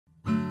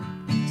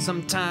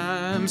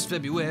Sometimes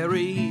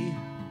February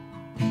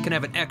can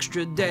have an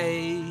extra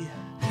day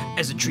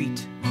as a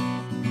treat.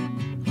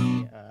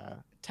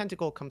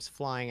 Tentacle comes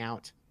flying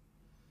out,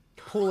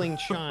 pulling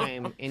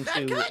Chime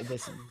into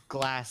this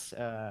glass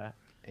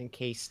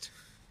encased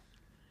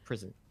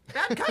prison.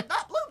 Bad guy,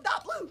 not blue,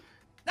 not blue,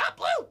 not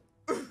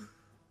blue.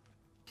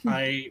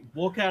 I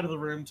walk out of the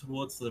room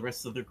towards the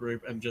rest of the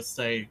group and just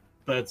say,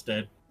 "Bird's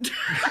dead."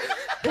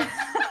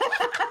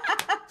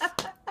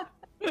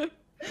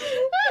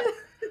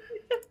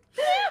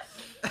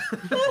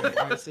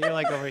 Alright, so you're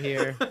like over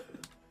here.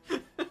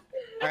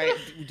 Alright,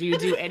 do you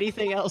do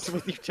anything else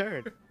with your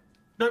turn?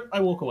 Nope, I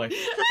walk away.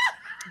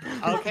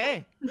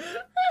 Okay.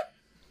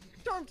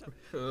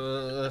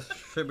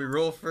 Should we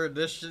roll for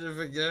initiative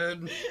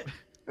again?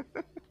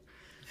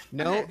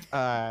 No,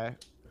 No,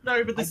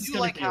 but I this is do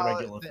gonna like be a how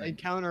regular the thing.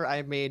 encounter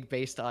I made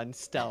based on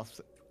stealth,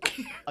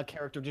 a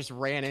character just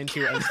ran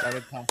into and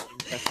started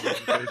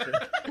casting.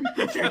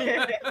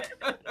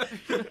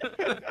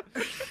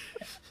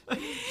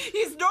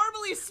 He's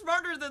normally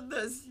smarter than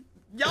this.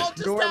 Y'all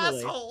just Normally.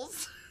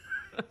 assholes.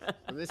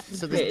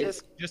 So this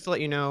disc, just to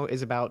let you know,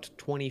 is about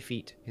 20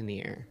 feet in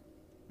the air.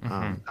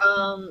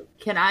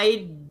 Can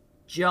I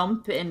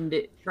jump and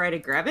try to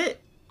grab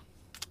it?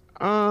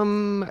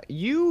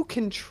 You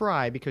can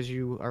try because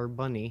you are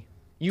bunny.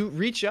 You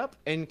reach up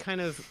and kind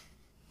of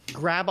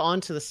grab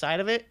onto the side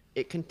of it.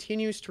 It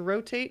continues to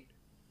rotate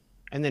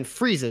and then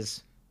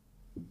freezes.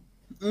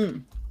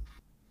 And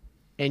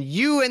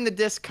you and the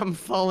disc come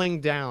falling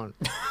down.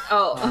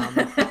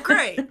 Oh.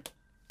 Great.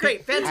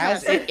 Great, As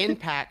fantastic. it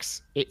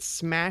impacts, it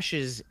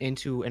smashes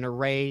into an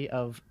array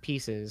of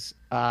pieces.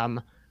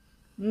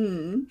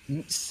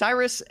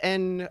 Cyrus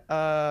and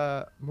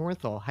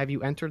Morthal, have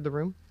you entered the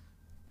room?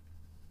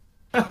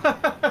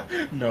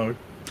 No.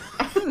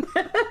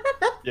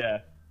 Yeah,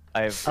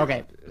 I've.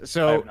 Okay, I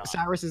so have not.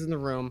 Cyrus is in the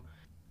room.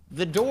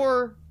 The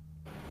door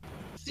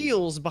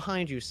seals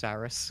behind you,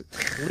 Cyrus,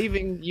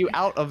 leaving you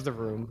out of the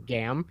room,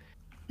 Gam.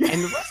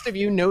 And the rest of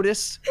you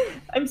notice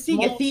I'm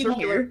seeing a small theme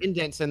circular here.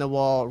 indents in the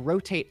wall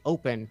rotate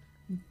open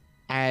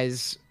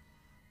as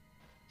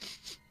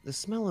the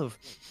smell of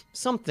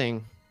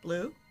something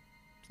Blue?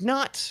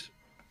 not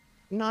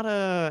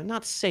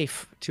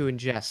safe to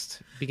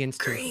ingest begins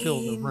to fill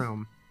the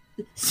room.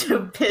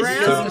 So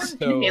pissed.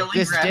 So-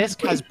 This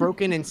disc has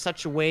broken in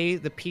such a way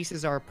the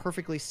pieces are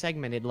perfectly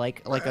segmented,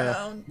 like a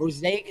Brown.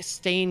 mosaic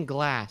stained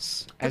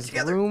glass, as the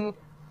together. room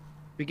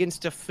begins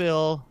to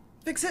fill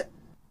Fix it.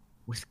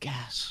 with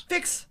gas.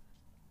 Fix.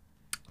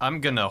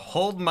 I'm gonna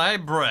hold my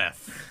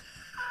breath.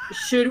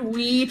 Should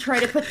we try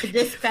to put the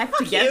disc back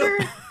together?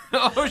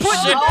 Oh Put shit! the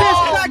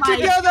disc back my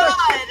together! God,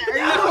 are You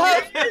you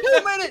have 2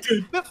 minutes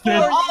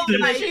before Oh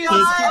my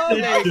God.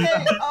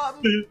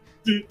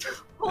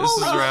 This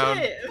is Holy round.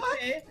 shit,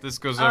 okay. This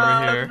goes over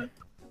here.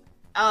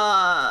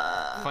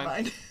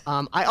 Fine.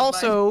 I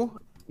also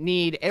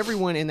need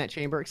everyone in that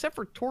chamber, except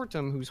for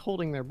Tortum, who's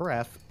holding their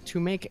breath, to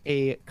make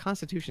a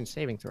Constitution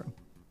saving throw.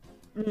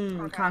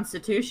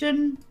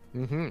 Constitution?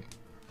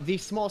 The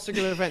small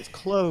circular vents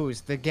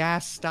close, the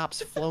gas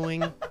stops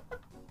flowing,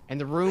 and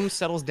the room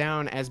settles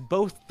down as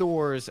both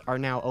doors are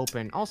now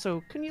open.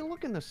 Also, can you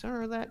look in the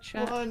center of that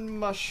chat One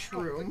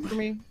mushroom. for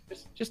me?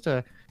 Just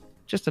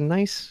a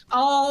nice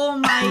Oh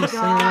my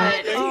God.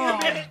 Oh,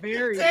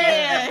 very good.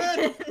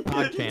 Dan.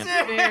 pod champ.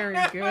 Very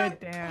good,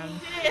 Dan.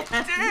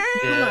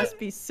 You must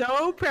be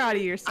so proud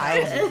of yourself. I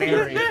was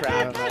very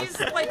proud of us.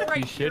 He's like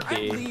right You should here.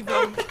 be. I'm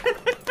leaving.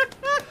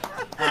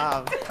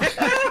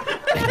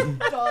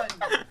 Done.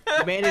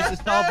 You managed to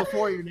solve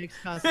before your next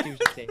Constitution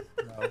save.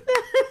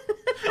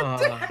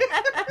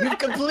 You've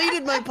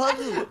completed my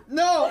puzzle.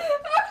 No.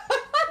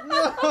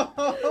 No.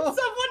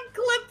 Someone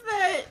clip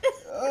that.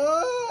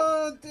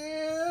 Oh,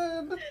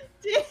 Dan.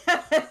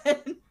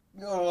 Dan.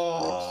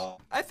 Oh.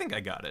 I think I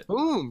got it.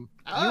 Boom!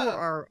 You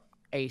are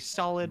a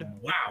solid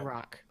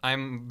rock.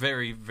 I'm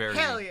very, very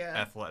Hell yeah.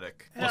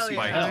 athletic. Hell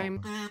Despite yeah.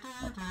 Chime,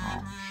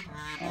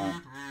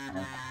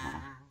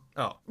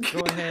 Oh. go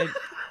ahead.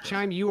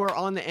 Chime, you are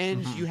on the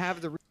end. You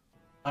have the.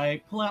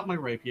 I pull out my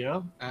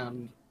rapier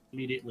and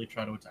immediately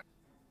try to attack.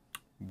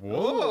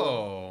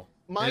 Whoa.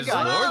 My His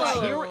God!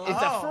 lordship. Here, it's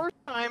the Oh. first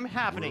time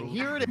happening.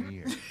 Here it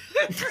is.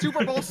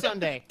 Super Bowl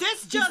Sunday.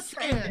 This just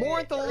in.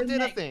 Morthal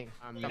did a thing.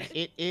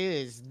 It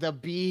is the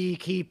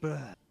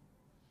beekeeper.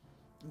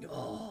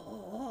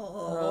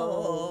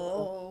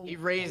 Oh. He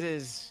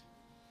raises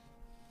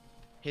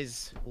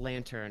his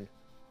lantern,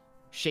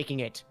 shaking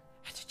it.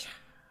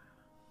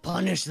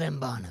 Punish them,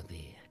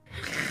 Barnaby.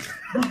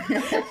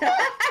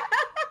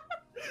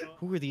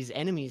 Who are these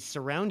enemies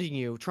surrounding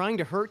you, trying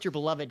to hurt your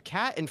beloved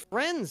cat and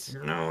friends?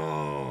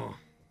 No.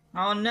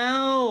 Oh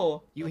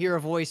no. You hear a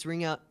voice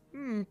ring out,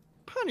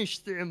 punish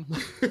them.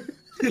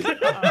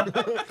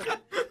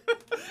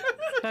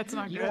 That's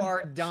not You good.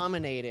 are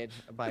dominated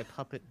by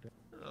Puppet Berry.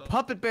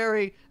 Puppet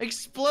Berry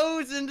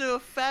explodes into a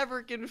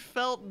fabric and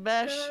felt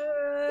mesh.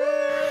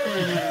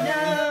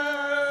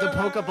 The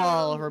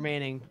Pokeball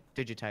remaining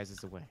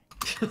digitizes away.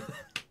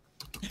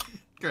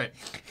 Great.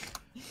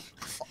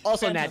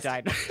 Also, Nat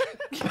died.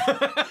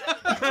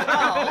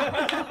 Oh.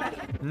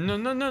 No,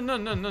 no, no, no,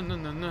 no, no, no,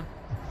 no, no.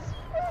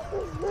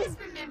 Just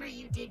remember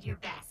you did your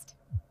best.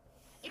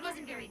 It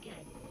wasn't very good,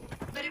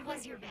 but it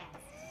was your best.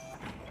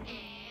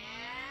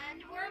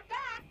 And we're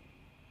back.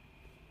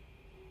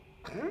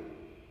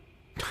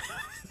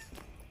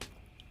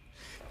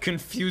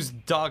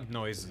 Confused dog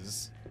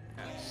noises.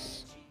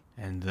 Yes.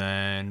 And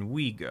then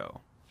we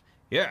go.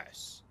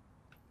 Yes.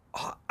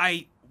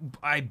 I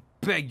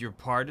beg your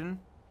pardon.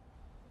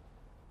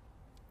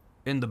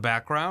 In the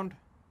background.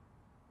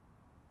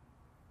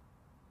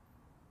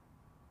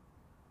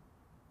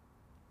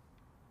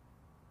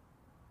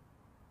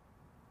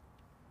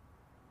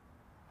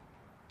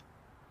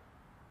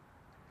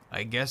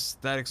 I guess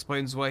that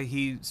explains why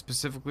he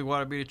specifically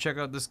wanted me to check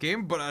out this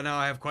game, but now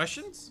I have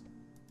questions?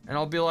 And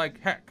I'll be like,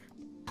 heck.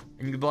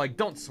 And you'll be like,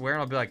 don't swear,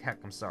 and I'll be like, heck,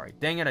 I'm sorry.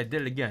 Dang it, I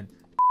did it again.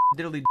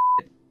 Diddly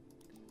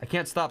I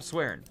can't stop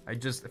swearing. I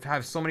just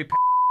have so many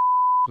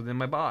within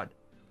my bod.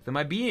 Within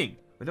my being.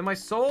 Within my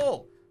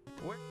soul.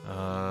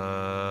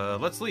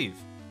 Let's leave.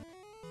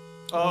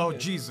 Oh,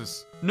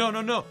 Jesus. No,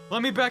 no, no.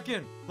 Let me back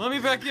in. Let me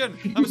back in.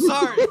 I'm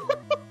sorry.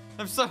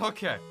 I'm so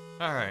okay.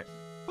 Alright.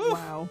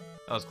 Wow.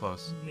 That was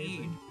close.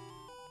 Amazing.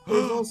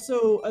 There's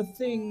also a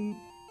thing.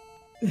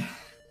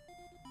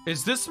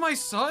 Is this my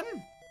son?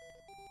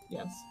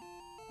 Yes,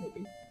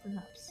 maybe,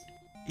 perhaps.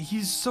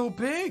 He's so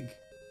big.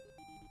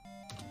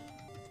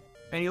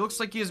 And he looks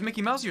like he has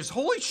Mickey Mouse ears.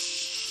 Holy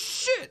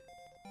shit!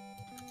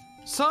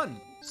 Son,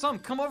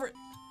 come over.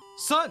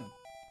 Son,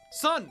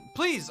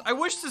 please, I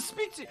wish to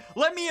speak to you.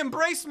 Let me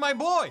embrace my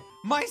boy,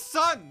 my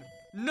son.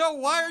 No,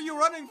 why are you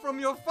running from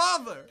your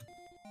father?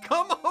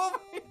 Come over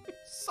here,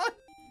 son.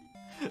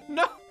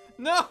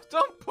 No,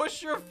 don't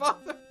push your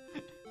father.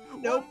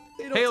 Nope.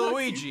 They don't Hey, talk to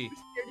Luigi,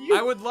 you.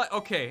 I would like,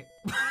 okay.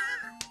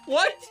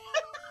 What?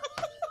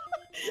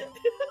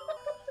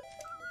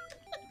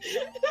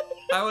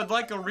 I would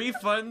like a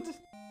refund,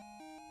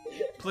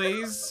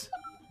 please.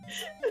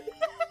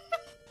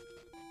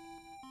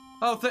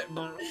 Oh,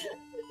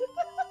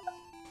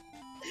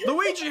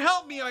 Luigi,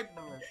 help me! Okay,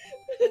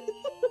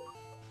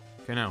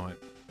 now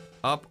what?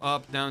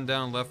 Up,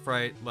 down, left,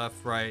 right.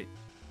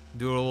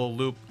 Do a little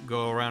loop,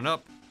 go around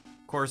up.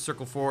 Course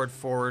circle forward,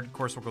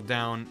 course circle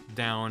down,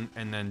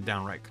 and then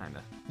down right,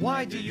 kinda.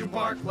 Why do you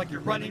bark like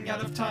you're running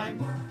out of time?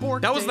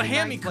 That was the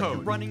hammy code. Like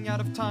you're running out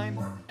of time.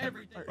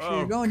 Every day. So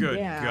you're going good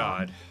down,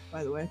 God.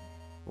 by the way.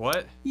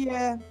 What?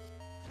 Yeah.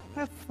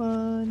 Have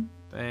fun.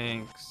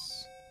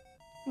 Thanks.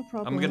 No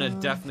problem. I'm gonna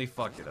definitely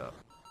fuck it up.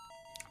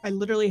 I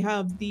literally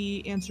have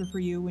the answer for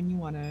you when you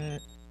want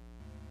it.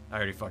 I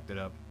already fucked it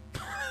up.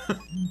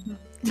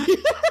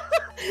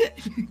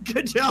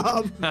 Good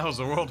job. That was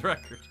a world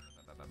record.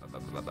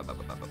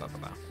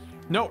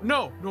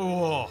 No.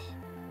 Oh.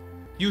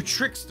 You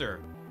trickster.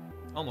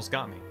 Almost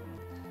got me.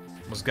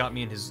 Almost got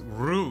me in his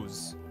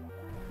ruse.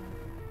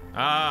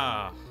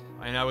 Ah,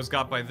 and I was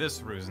got by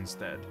this ruse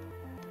instead.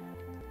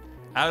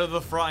 Out of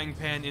the frying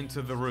pan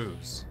into the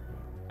ruse,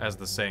 as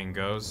the saying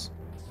goes.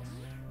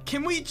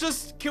 Can we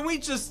just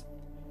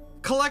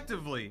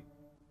collectively,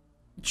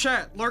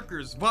 chat,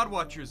 lurkers, VOD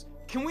watchers,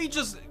 can we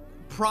just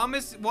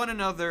promise one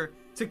another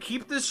to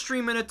keep this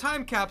stream in a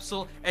time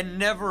capsule and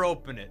never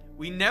open it?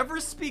 We never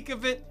speak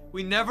of it,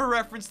 we never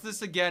reference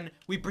this again,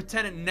 we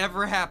pretend it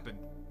never happened.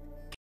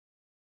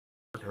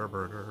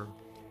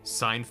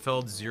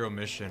 Seinfeld Zero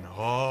Mission.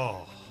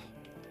 Oh.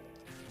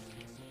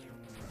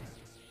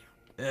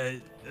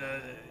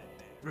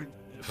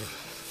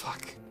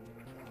 Fuck.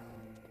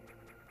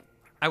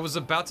 I was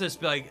about to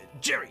just be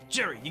like, Jerry,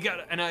 you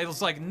gotta, and I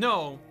was like,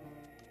 no.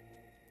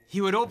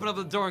 He would open up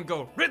the door and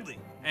go, Ridley!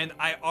 And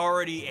I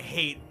already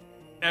hate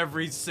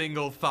every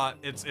single thought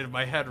it's in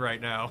my head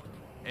right now.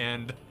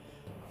 And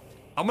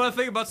I'm gonna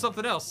think about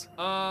something else.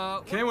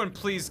 Can anyone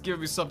please give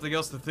me something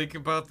else to think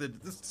about?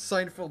 This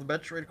Seinfeld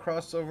Metroid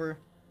crossover.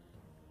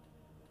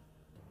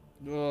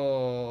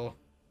 Oh.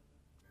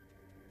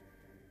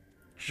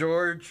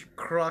 George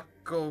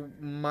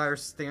Crocomire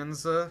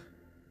Stanza.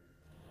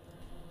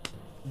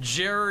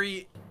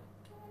 Jerry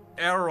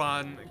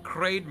Aaron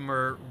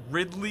Cradmer,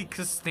 Ridley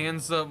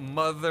Costanza,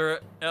 Mother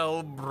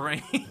L.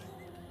 Brain.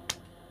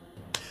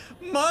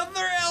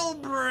 Mother L.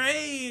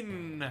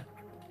 Brain!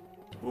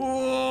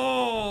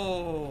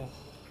 Whoa!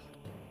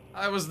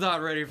 I was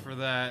not ready for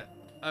that.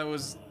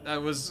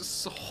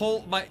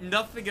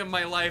 Nothing in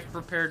my life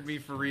prepared me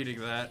for reading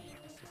that.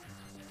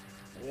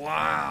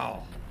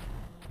 Wow.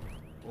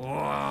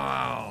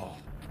 Wow.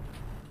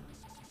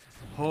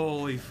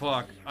 Holy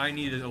fuck. I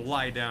needed to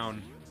lie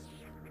down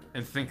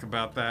and think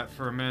about that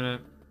for a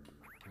minute.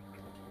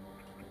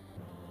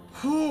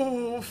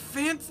 Oh,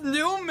 Fant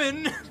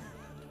Newman!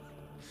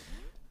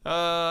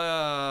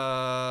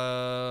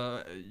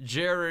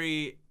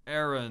 Jerry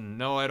Aaron.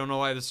 No, I don't know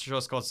why this show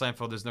is called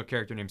Seinfeld. There's no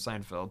character named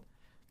Seinfeld.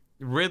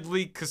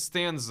 Ridley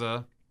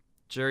Costanza.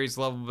 Jerry's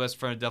lovable best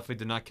friend definitely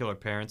did not kill her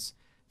parents.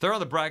 Third on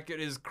the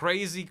bracket is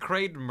Crazy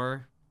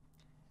Cradmer.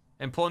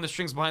 And pulling the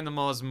strings behind them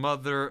all is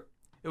Mother...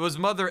 It was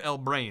Mother L.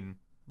 Brain,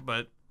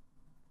 but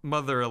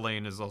Mother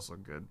Elaine is also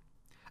good.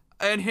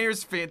 And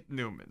here's Fant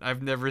Newman.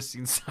 I've never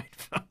seen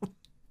Seinfeld.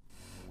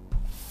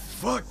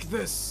 Fuck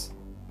this.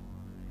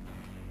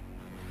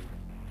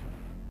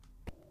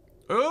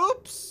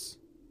 Oops.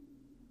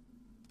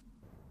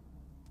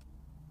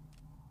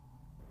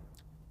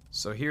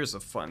 So here's a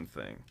fun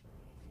thing.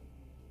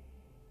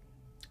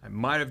 I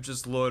might have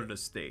just loaded a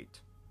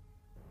state.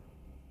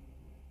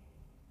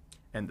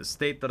 And the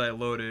state that I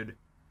loaded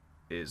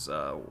is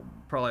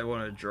probably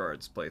one of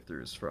Gerard's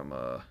playthroughs from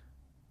a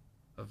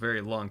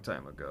very long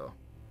time ago.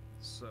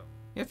 So,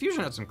 yeah,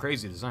 Fusion had some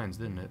crazy designs,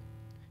 didn't it?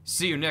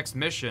 See you next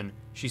mission,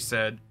 she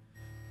said.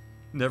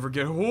 Never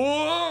get.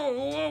 Whoa,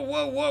 whoa,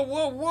 whoa, whoa,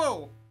 whoa,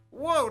 whoa!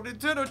 Whoa,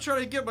 Nintendo trying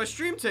to get my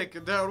stream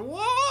taken down.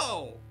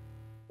 Whoa!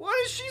 What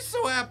is she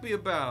so happy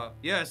about?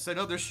 Yes,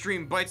 another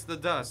stream bites the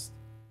dust.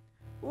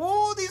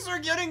 Whoa, these are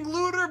getting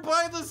looter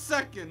by the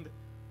second.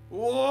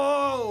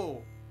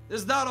 Whoa!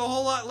 There's not a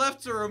whole lot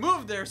left to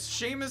remove there,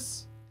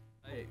 Seamus.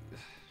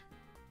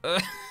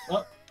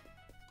 What?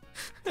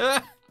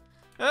 There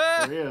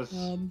he is.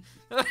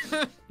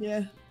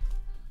 Yeah.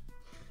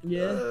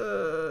 Yeah.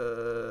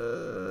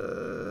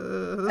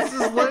 This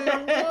is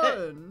layer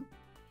 1.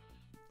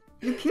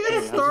 You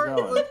can't start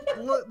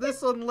with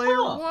this on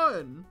layer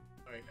 1.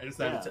 Alright, I just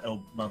added to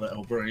Mother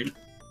Elbrain.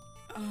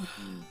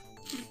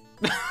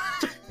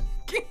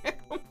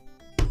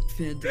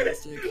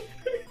 Fantastic.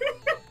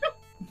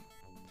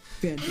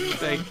 Fantastic.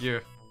 Thank you.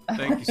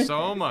 Thank you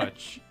so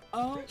much.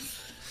 Oh,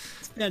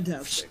 it's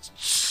fantastic.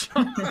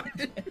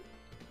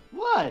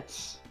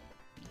 What?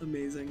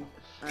 Amazing.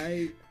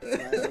 Yeah.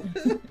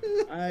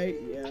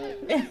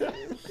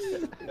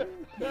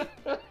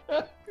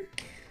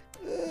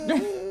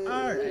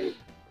 Alright.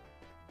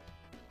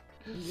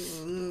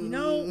 You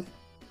know,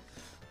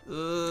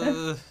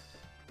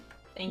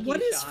 Thank you,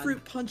 what is Sean.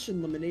 fruit punch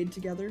and lemonade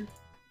together?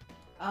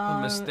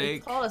 mistake.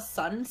 It's called a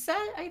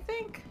sunset, I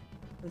think.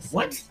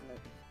 What?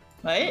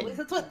 Right?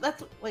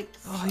 That's like.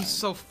 Oh, he's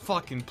so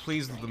fucking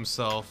pleased with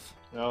himself.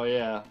 Oh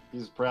yeah,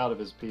 he's proud of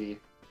his pee.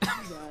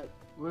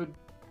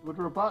 Would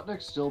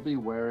Robotnik still be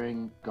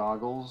wearing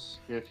goggles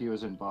if he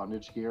was in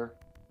bondage gear?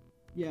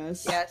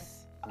 Yes.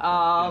 Yes.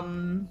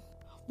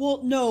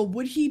 Well, no.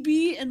 Would he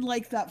be in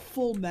like that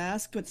full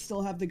mask but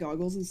still have the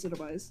goggles instead of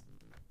eyes?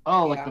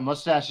 Oh, like the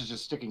mustache is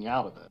just sticking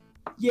out of it.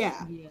 Yeah.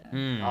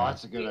 Hmm. Oh,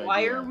 that's a good idea.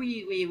 Why are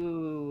we? Wait.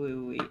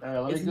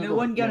 Let Is me no Google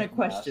one gonna dick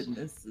question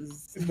mask.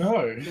 this?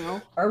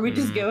 No. Are we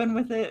just going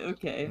with it?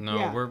 Okay. No,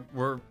 Yeah.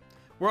 we're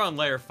on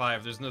layer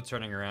 5. There's no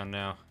turning around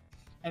now.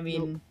 I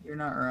mean, you're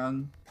not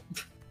wrong.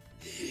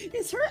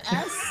 Is her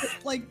ass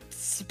like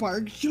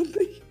spark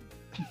jumping?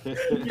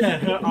 Yeah,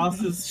 her ass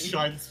is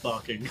shine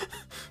sparking.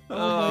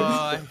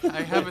 I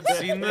haven't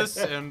seen this,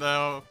 and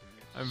I'm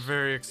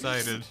very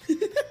excited.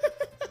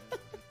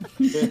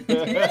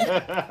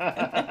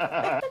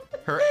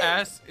 Her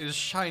ass is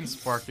shine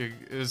sparking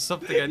is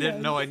something I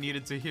didn't know I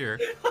needed to hear.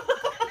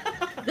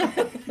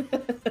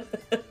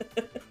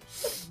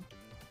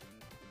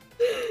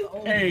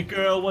 Hey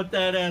girl, what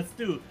that ass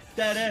do?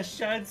 That ass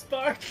shine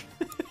spark?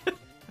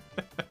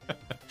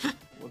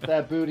 What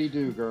that booty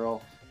do,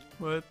 girl?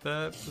 What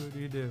that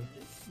booty do?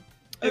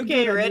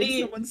 Okay,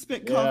 ready? Someone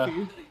spit Yeah.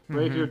 coffee.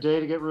 Ready for your day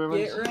to get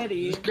ruined? Get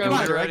ready. Go Come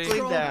on, directly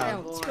scroll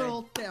down. down.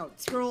 Scroll down.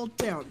 Scroll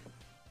down.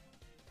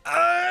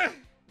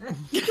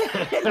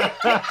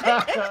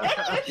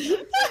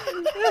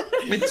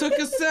 It took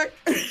a sec.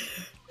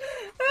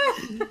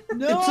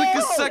 No. It took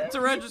a sec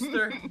to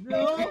register.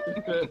 No.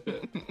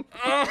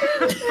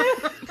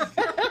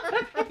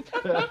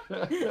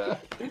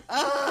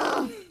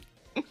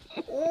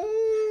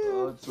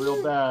 Oh, it's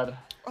real bad.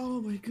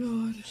 Oh my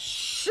god.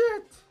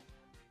 Shit.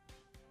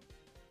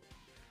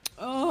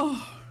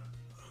 Oh.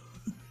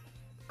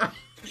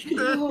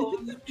 Oh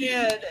man.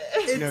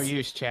 It's no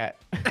use, chat.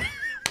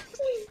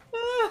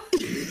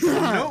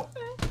 Nope.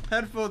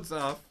 Headphones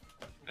off.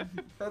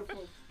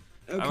 Headphones.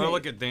 Okay. I'm gonna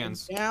look at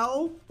Dan's.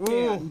 Now. Ooh.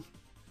 Dan.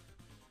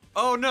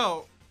 Oh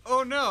no.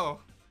 Oh no.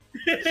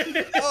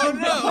 Oh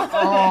no.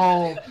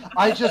 Oh,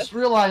 I just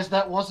realized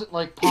that wasn't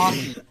like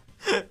Pocky.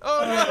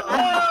 Oh no.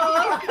 Oh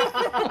no.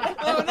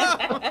 Oh no.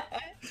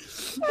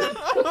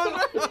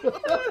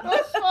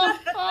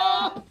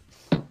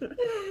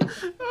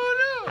 Oh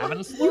no. Having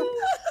a slurp.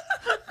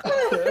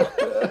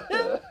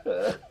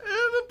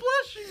 The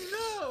blushing,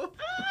 no.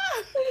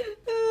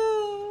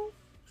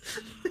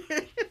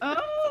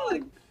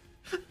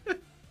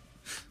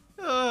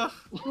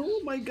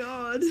 Oh my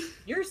god.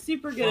 You're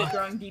super good at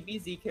drawing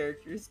DBZ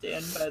characters,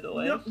 Dan, by the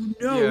way.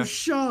 No, Yeah.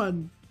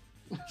 Sean.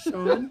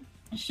 Sean.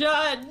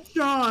 Sean!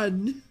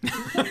 Sean.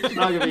 It's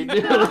not gonna be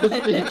near this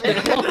detail.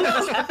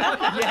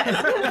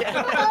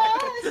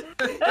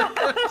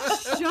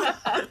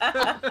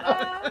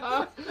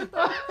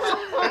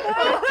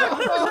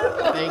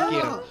 Thank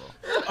you.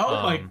 Oh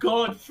my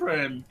god,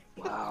 friend.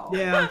 Wow.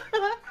 Yeah.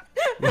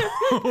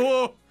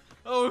 Oh,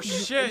 oh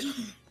shit.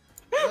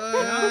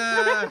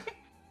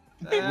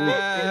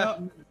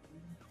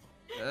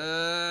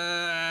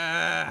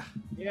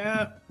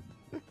 Yeah.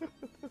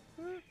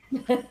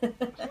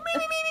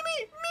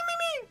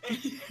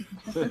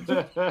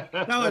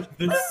 No,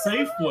 The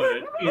safe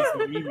word is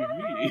me.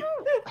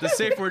 The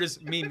safe word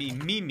is me.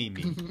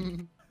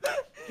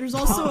 There's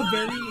also a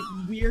very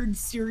weird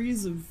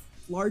series of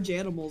large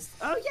animals.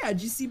 Oh yeah,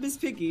 did you see Miss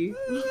Piggy?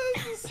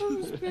 Miss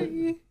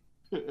Piggy.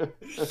 Yeah.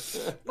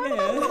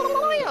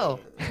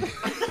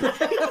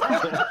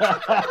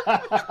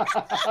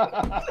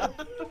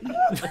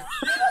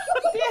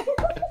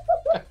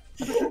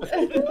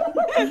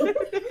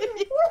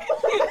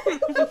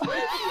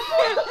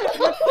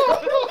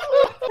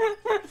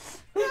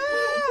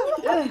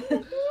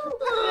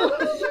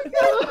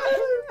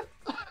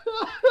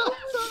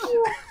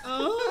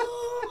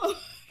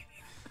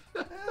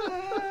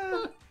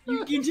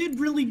 You did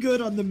really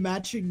good on the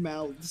matching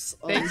mouths.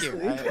 Thank you.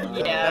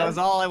 Honestly. That was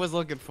all I was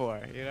looking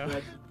for, you know?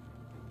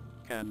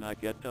 Can I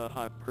get a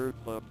hyper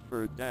club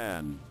for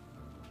Dan?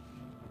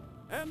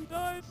 And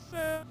I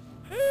said,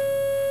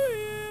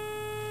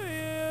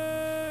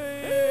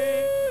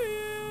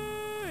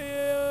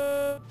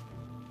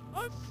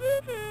 I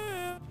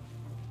said,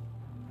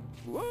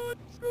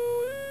 what's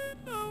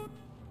going on?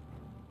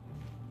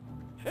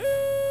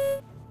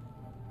 Hey,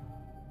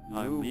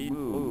 I mean,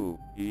 ooh,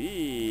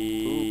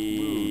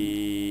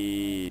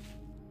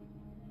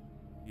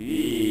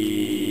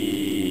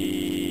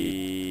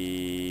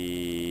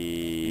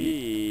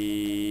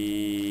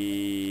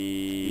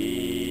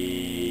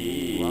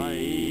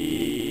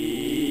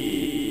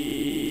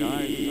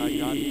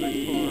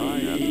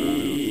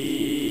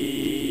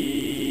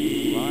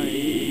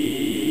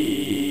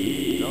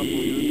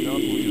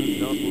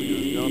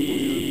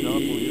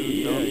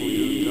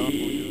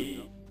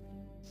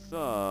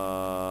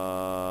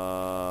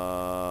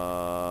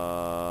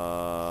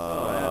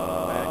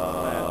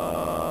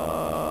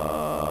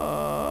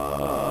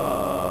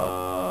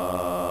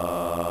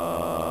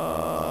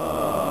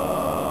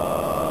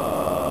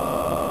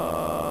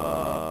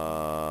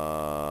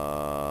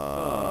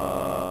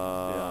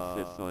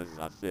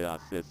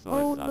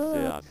 Oh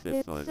look,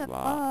 it's a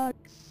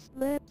fox.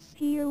 Let's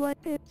hear what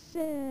it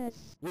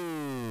says.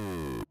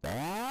 I'm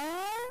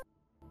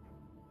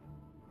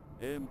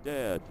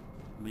dead.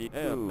 Me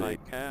too. I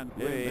can't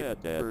wait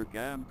for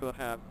Gam to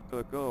have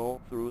to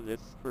go through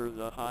this for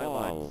the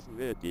highlights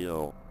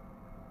video.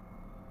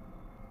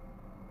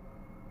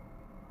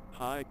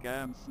 Hi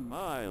Gam,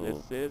 smile.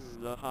 This is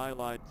the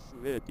highlights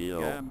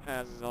video. Gam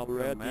has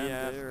already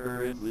asked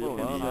for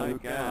info. Hi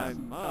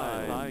Gam,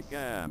 smile. Hi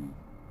Gam.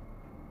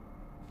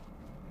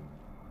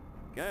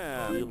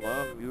 Gam, we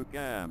love you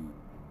Gam.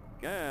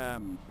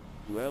 Gam,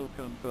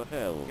 welcome to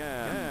hell.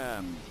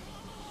 Gam.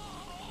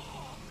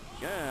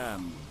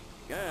 Gam.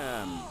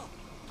 Gam.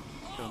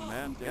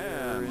 Commander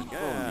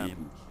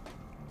Gam.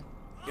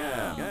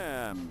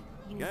 Gam.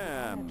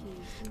 Gam.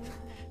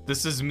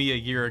 This is me a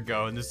year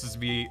ago, and this is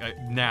me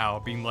now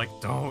being like,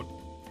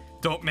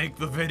 don't make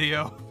the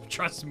video.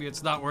 Trust me,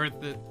 it's not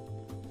worth it.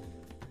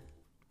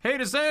 Hey,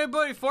 does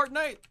anybody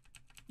Fortnite?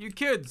 You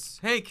kids.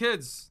 Hey,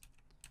 kids.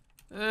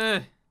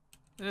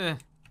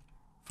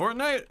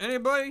 Fortnite?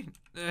 Anybody?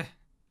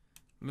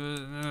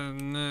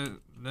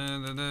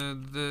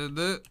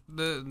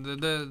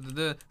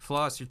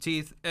 Floss your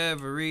teeth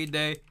every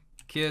day,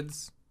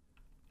 kids.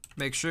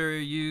 Make sure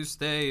you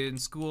stay in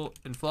school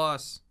and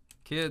floss,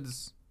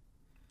 kids.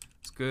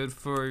 It's good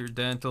for your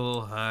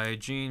dental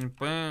hygiene.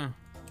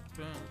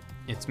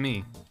 It's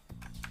me.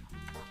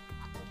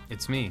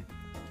 It's me,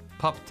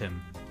 Pup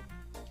Tim.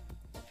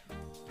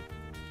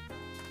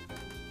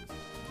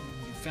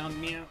 You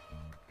found me out.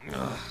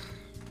 Ugh.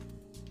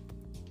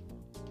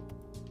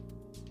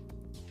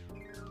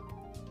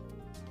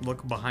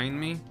 Look behind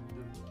me.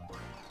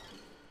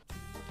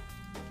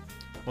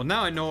 Well,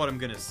 now I know what I'm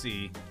gonna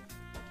see.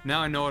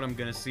 Now I know what I'm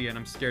gonna see, and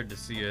I'm scared to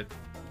see it.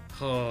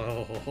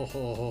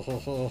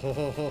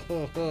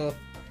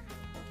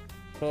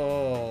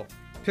 Oh,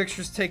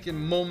 pictures taken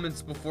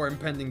moments before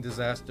impending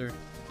disaster.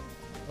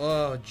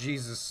 Oh,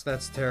 Jesus,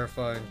 that's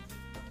terrifying.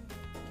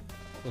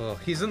 Oh,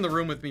 he's in the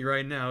room with me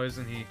right now,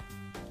 isn't he?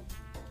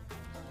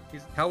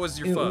 How was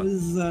your pho?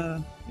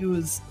 It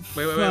was.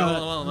 Wait,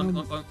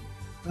 hold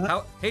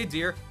on. Hey,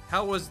 dear,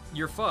 how was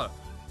your pho?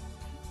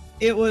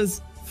 It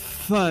was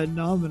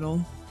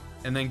phenomenal.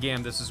 And then,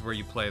 Gam, this is where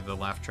you play the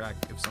laugh track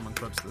if someone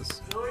clips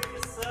this. Do it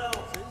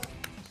yourself.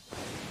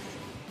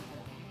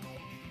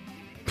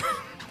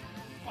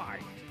 Fine.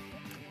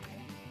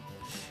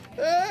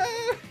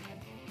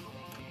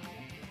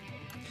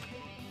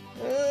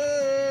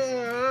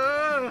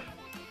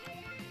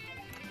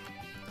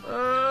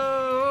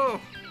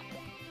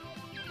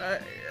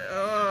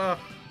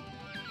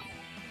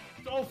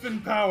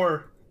 Dolphin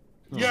power.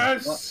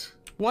 Yes.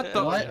 What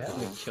the?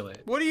 Kill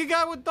it. What do you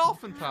got with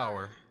dolphin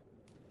power?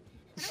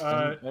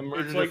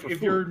 It's like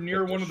if you're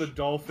near one of the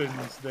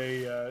dolphins,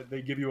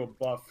 they give you a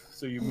buff,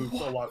 so you move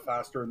a lot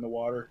faster in the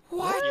water.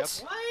 What?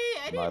 What?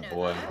 I didn't know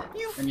boy.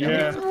 that. And you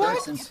Yeah. meet the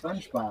person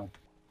SpongeBob.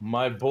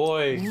 My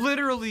boy.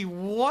 Literally,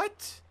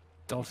 what?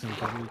 Dolphin.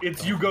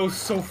 It's you go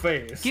so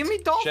fast. Give me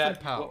dolphin Chat,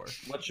 power.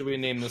 what should we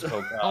name this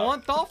Pokemon? I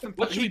want dolphin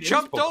power. What should He we name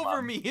jumped this Pokemon?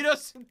 over me. He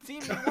doesn't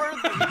seem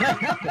worthy.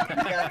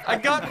 I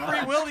got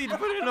free willied,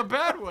 but in a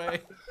bad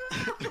way.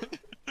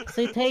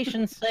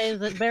 Citations say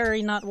that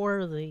Barry not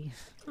worthy.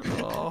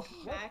 Oh.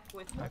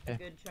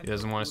 Okay. He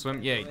doesn't want to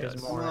swim? Yeah, he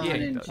does. more. Yeah,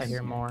 he does. I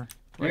hear more.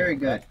 Very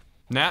good.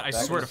 Nat, I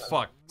swear to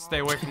fuck, stay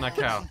away from that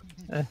cow.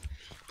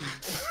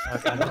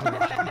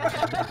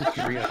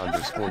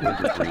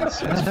 3_wintergreen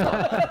says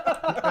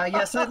fuck.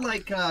 Yes, I'd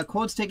like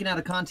quotes taken out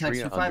of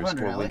context for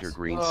 500, Alex.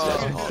 Wintergreen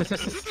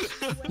says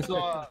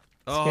fuck.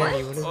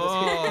 Scary, what is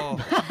Oh.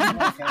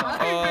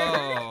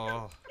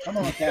 Come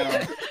on,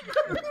 cow.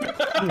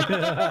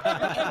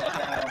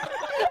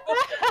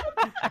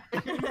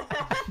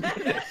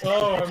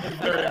 Oh, I'm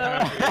very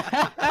happy.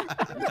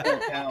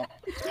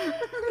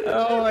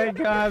 Oh my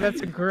god,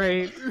 that's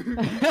great.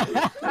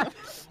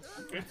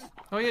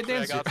 Oh yeah,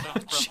 Dancer.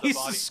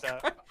 Jesus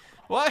Christ.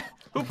 What?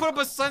 Who put up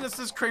a sign that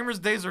says Kramer's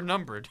days are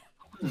numbered?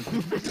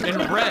 In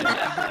red.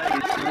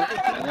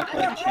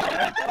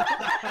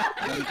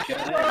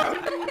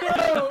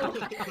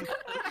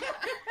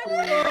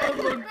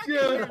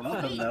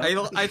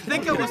 I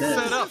think I was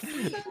set up.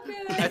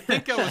 I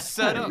think I was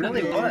set up. It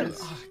really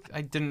was.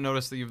 I didn't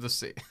notice that you have the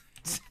C.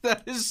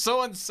 That is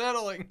so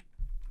unsettling.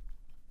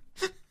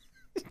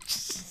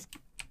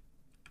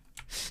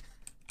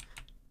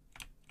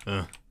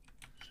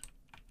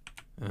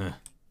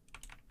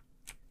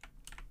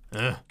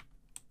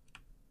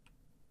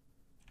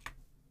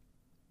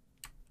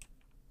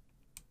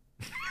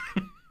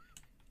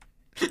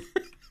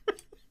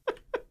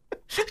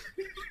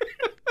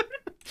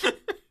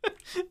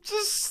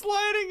 Just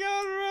sliding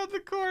out around the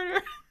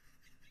corner.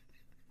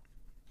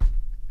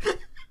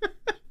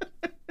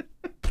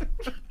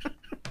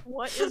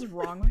 What is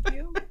wrong with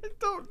you? I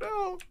don't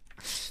know.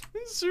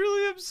 It's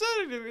really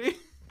upsetting to me.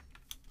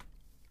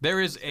 There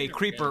is a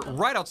creeper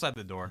right outside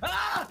the door.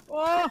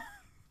 Oh.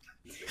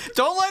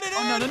 Don't let it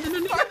in! No, no, no, no,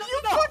 no, Are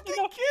you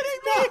fucking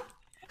kidding me?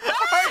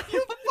 Are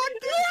you fucking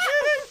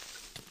kidding?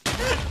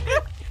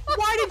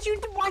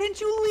 Why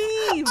didn't you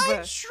leave? I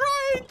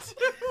tried to!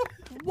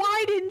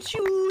 Why didn't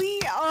you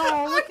leave?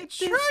 Oh, look at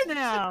this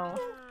now.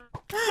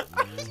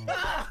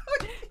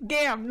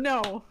 Damn,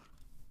 no.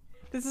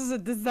 This is a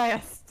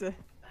disaster.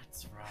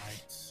 That's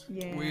right.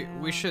 Yeah.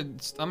 We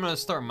should. I'm gonna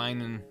start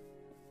mining.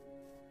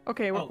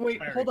 Okay, Oh, wait,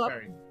 Barry, hold up.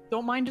 Barry.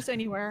 Don't mind just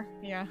anywhere.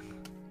 Yeah.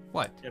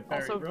 What? Yeah,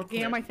 Barry, Also, real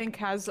Gam, quick. I think,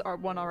 has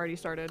one already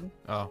started.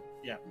 Oh.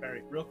 Yeah,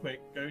 Barry, real quick.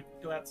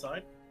 Go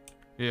outside.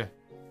 Yeah.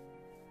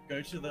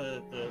 Go to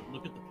the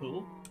look at the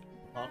pool.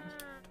 Pond.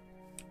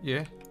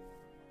 Yeah.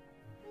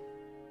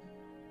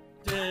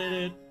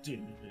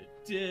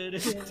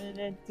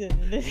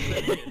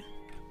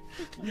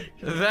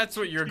 That's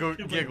what you're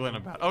giggling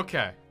about.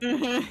 Okay.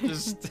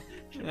 Just.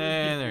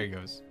 And there he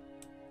goes.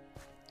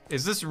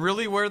 Is this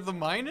really where the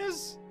mine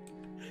is?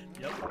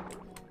 Yep.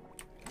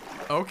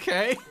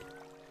 Okay.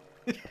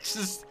 It's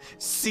just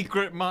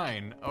secret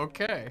mine.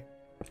 Okay.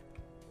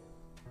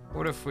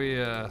 What if we,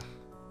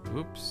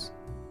 oops.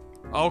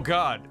 Oh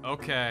god,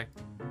 okay.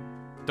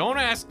 Don't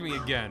ask me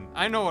again.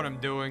 I know what I'm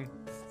doing.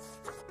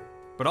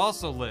 But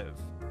also live.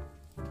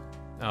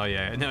 Oh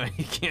yeah, no,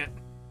 you can't.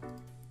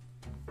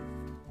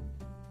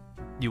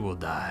 You will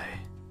die.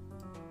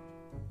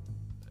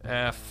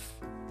 F.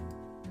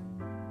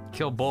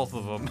 Kill both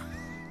of them.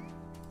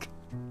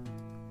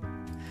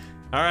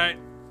 Alright.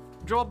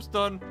 Job's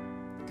done.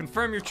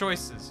 Confirm your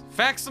choices.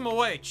 Fax them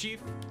away,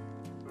 Chief.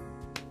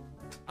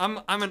 I'm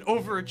an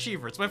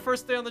overachiever. It's my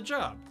first day on the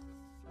job.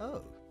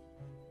 Oh,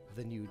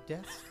 the new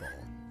death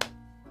spawn.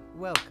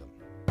 Welcome.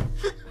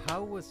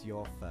 How was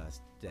your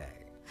first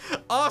day?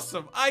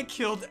 Awesome. I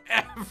killed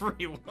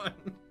everyone.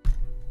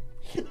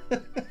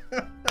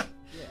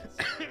 Yes.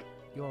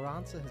 Your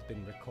answer has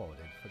been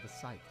recorded for the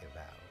psych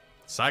eval.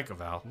 Psych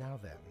eval? Now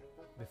then,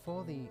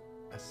 before the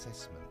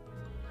assessment,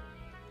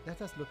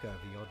 let us look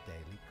over your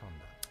daily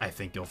conduct. I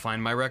think you'll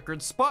find my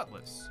record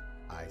spotless.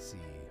 I see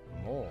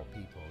more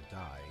people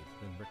died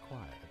than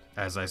required.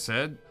 As I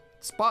said,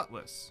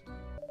 spotless.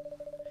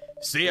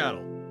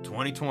 Seattle,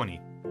 2020.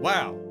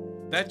 Wow,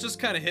 that just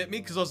kind of hit me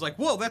because I was like,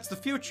 whoa, that's the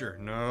future.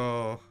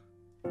 No,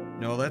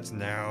 that's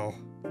now.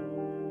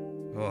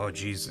 Oh,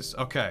 Jesus.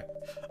 Okay.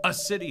 A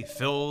city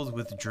filled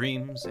with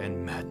dreams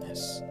and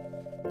madness.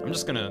 I'm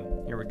just gonna,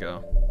 here we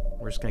go.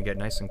 We're just gonna get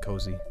nice and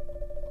cozy.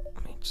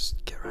 Let me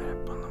just get right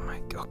up on the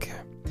mic. Okay.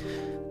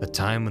 The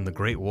time when the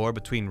Great War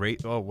between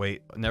oh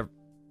wait, never.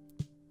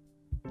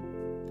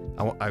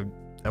 I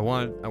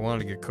wanted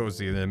to get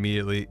cozy and then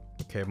immediately.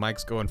 Okay,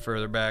 Mike's going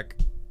further back.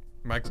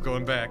 Mike's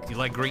going back. You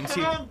like green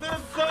tea? And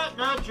this that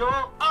now,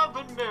 Joe, I've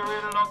been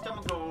married a long time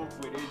ago.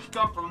 Where did you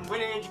come from? Where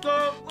did you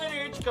go? Where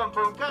did you come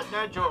from? Cat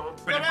now, Joe.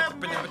 I've been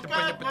married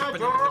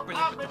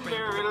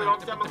a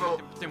long time ago.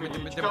 Where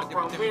did you come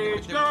from? Where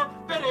did you go?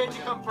 Where did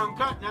you come from?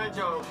 Cat now,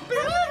 Joe.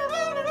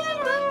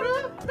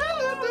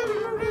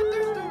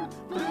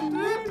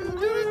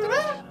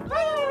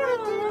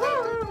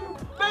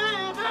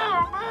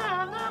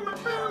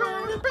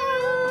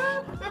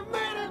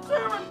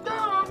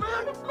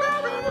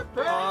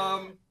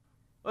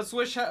 Let's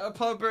wish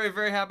Papa Barry a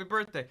very happy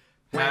birthday.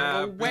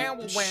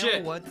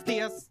 Shit. What's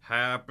this?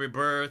 Happy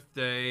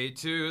birthday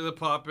to the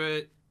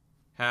puppet.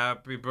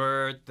 Happy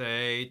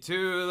birthday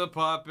to the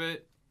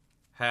puppet.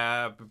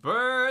 Happy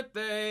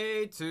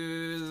birthday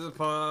to the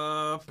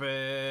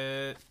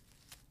puppet.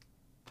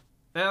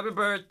 Happy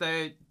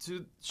birthday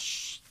to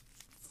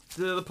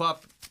the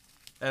pup.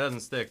 That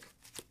doesn't stick.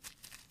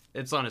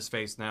 It's on his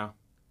face now.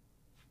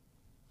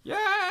 Yay!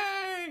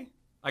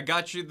 I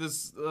got you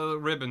this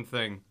ribbon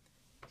thing.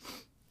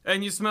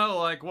 And you smell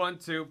like 1,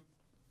 2.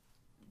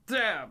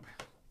 Dab!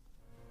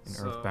 In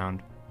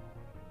Earthbound.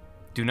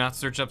 Do not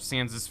search up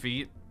Sans'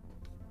 feet.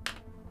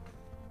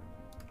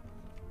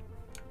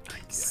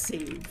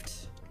 Saved.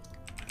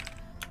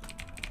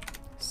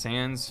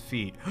 Sans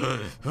feet.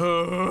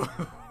 Why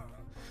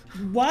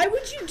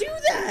would you do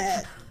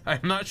that?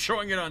 I'm not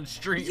showing it on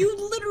stream. You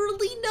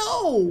literally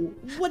know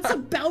what's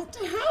about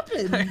to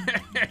happen.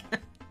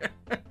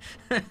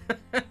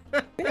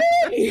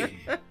 Hey!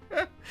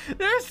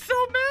 There's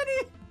so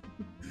many.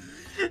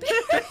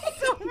 There's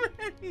so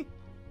many.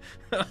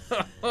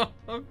 Oh,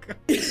 God.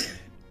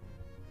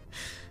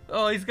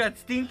 Oh, he's got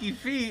stinky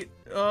feet.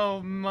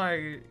 Oh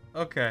my.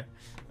 Okay.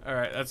 All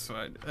right, that's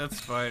fine. That's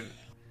fine.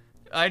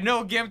 I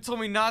know Gam told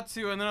me not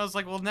to, and then I was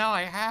like, well, now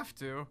I have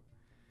to.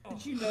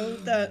 Did you know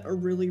that a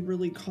really,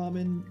 really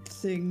common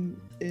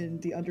thing in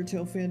the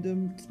Undertale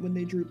fandom when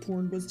they drew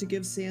porn was to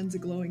give Sans a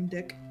glowing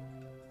dick?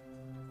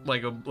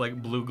 Like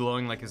blue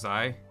glowing like his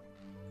eye?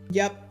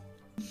 Yep.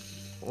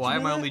 Why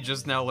am I only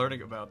just now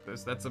learning about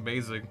this? That's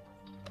amazing.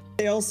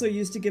 They also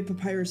used to give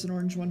Papyrus an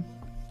orange one.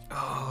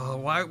 Oh,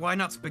 why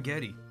not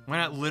spaghetti? Why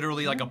not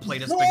literally like a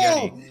plate of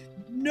spaghetti?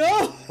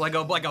 No! Like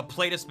a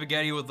plate of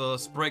spaghetti with a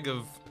sprig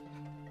of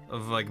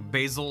like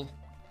basil.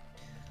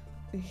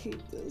 I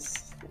hate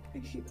this. I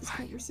hate this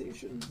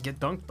conversation. Get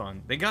dunked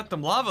on. They got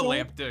them lava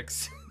lamp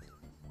dicks.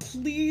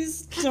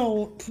 Please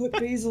don't put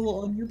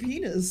basil on your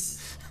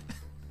penis.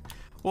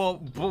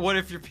 Well, but what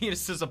if your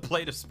penis is a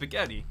plate of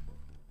spaghetti?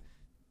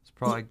 It's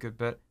probably a good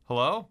bet.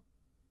 Hello?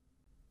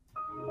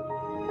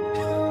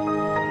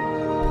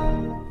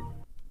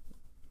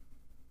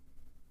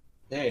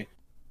 Hey.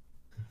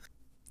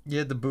 You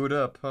had to boot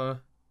up, huh?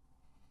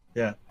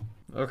 Yeah.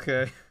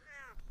 Okay.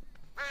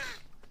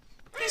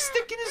 He's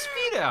sticking his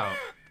feet out.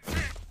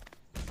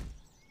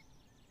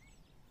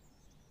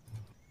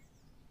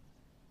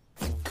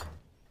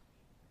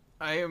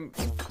 I am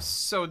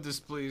so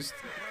displeased.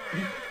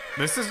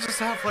 This is just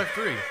Half-Life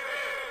 3.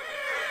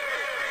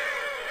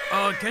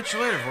 Oh, catch you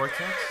later,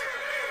 Vortex.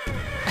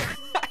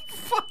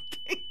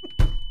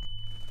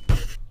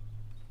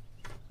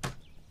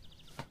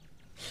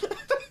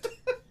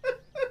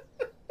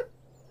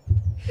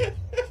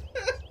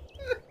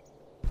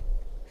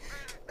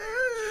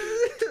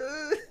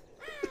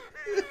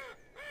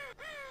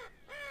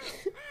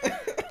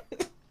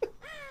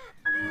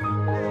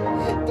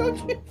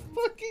 Don't get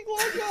fucking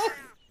log off.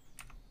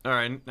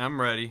 Alright, I'm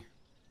ready.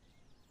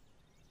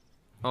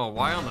 Oh,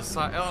 why on the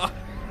side? Oh.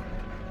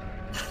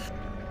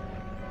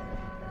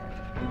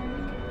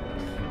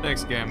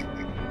 Thanks, Gam.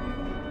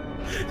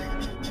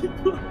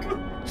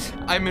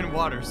 I'm in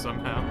water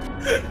somehow.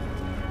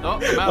 Oh,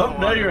 I'm out of water.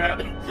 Now you're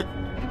out.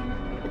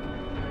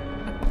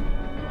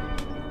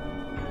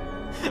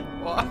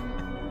 What?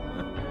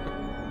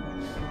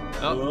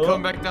 Oh,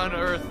 come back down to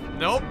Earth.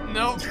 Nope,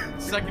 nope.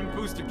 Second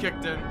booster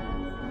kicked in.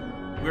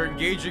 We're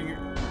engaging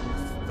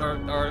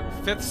our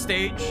 5th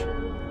stage.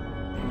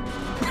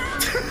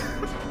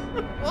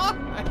 What?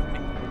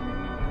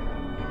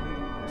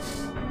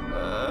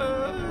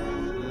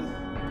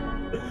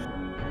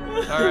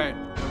 Alright,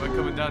 am I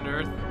coming down to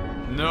Earth?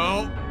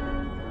 No.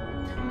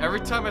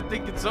 Every time I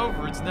think it's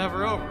over, it's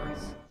never over.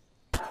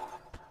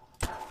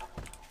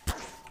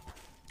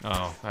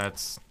 Oh,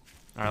 that's...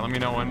 Alright, let me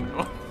know when...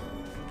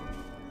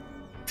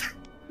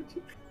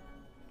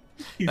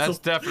 That's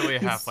definitely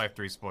a Half-Life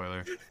 3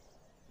 spoiler.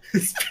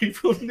 His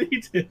people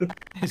need him.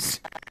 He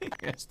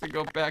has to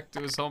go back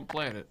to his home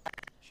planet.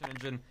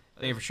 Shinjin,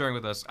 thank you for sharing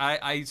with us.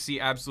 I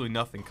see absolutely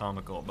nothing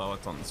comical about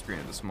what's on the screen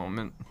at this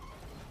moment.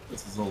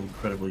 This is all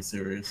incredibly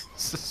serious.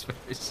 This is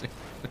very serious.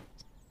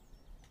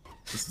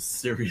 This is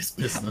serious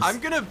business. I'm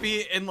gonna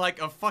be in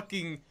like a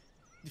fucking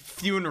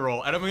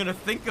funeral and I'm gonna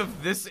think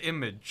of this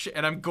image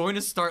and I'm going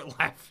to start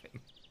laughing.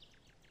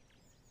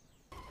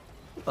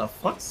 What the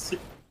fuck's...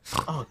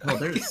 Oh god,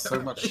 there's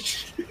so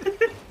much.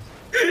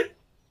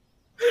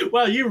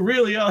 Wow, you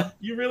really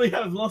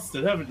have lost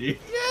it, haven't you?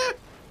 Yeah.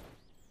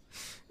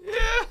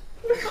 Yeah.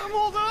 I'm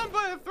holding on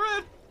by a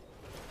thread.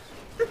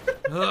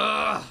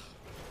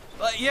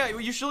 Yeah,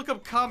 you should look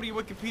up comedy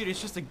Wikipedia.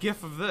 It's just a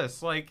gif of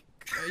this. Like,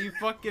 are you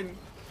fucking...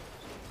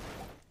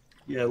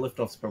 Yeah,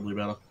 liftoff's probably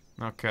better.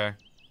 Okay.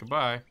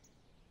 Goodbye.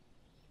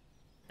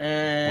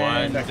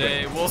 And one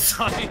day we'll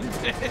find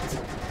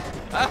it.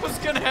 I was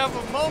gonna have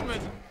a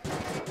moment.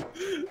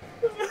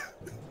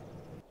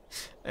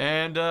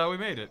 And we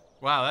made it.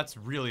 Wow, that's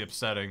really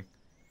upsetting.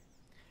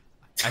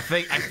 I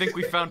think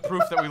we found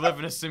proof that we live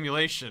in a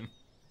simulation.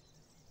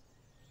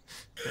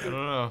 I don't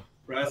know.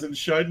 Rise and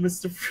shine,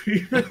 Mr.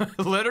 Freeman.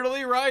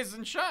 Literally rise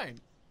and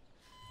shine.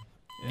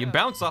 Yeah. You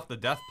bounce off the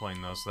death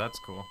plane though, so that's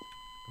cool.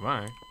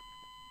 Goodbye.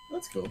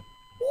 That's cool.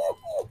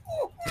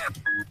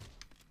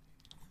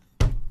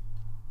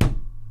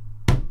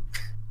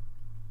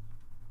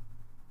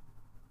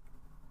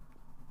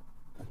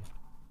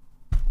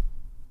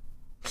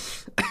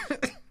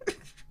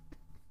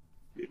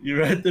 You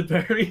read the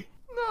Barry?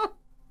 No.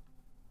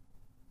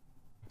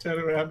 Turn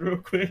around real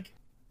quick.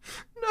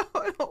 No,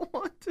 I don't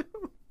want to.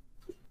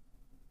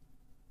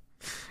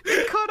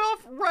 You cut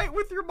off right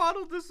with your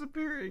model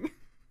disappearing.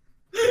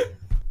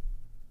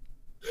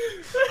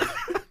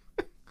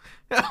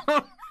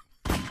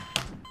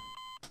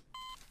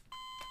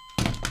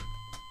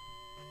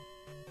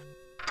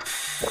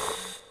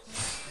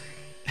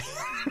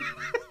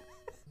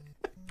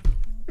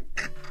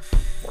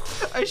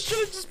 I should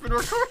have just been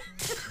recording.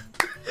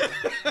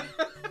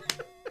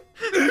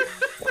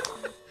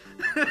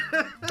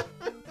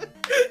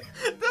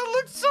 That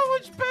looks so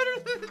much better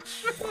than it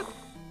should.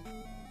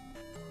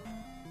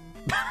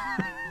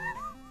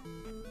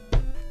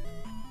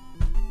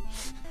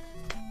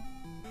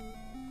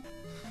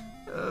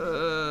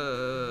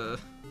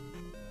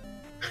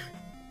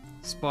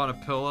 Spawn a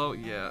pillow?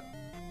 Yeah.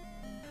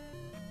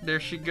 There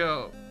she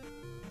go.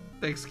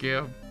 Thanks,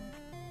 Gib.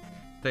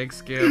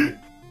 Thanks, Gib.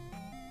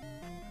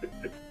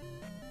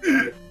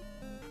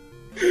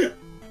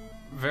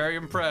 Very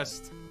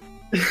impressed.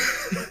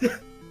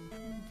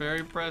 Very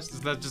impressed.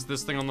 Is that just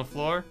this thing on the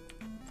floor?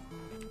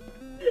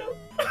 Yeah.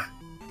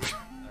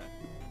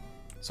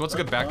 So what's a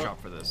good backdrop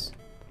for this?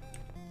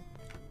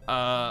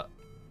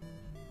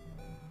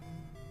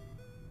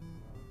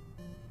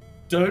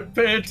 Don't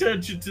pay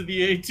attention to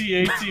the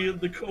AT-AT in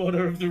the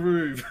corner of the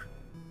room.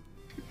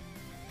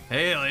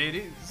 Hey,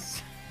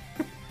 ladies.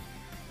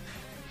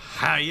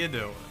 How you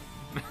doing?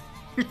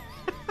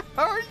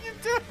 How are you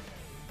doing?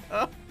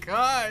 Oh,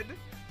 God.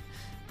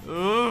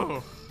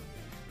 Ooh.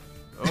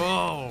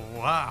 Oh,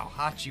 wow.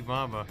 Hachi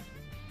Mama.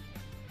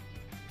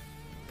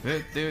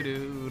 Ladies.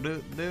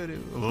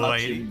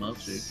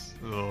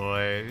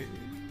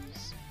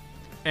 Ladies.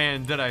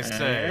 And did I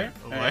say...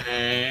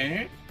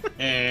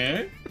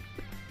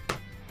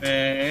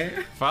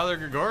 Father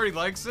Grigori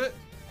likes it.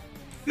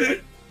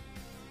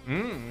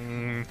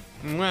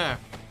 Mwah.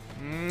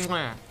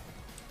 Mwah.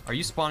 Are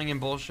you spawning in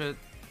bullshit?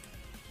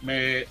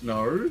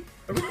 No.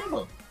 I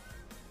remember.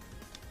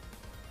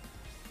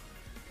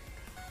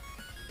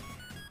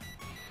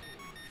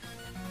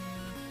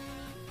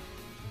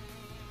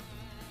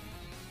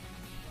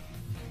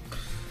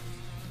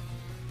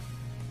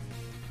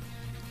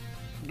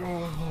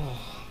 Oh.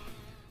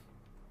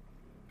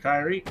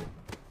 Kyrie.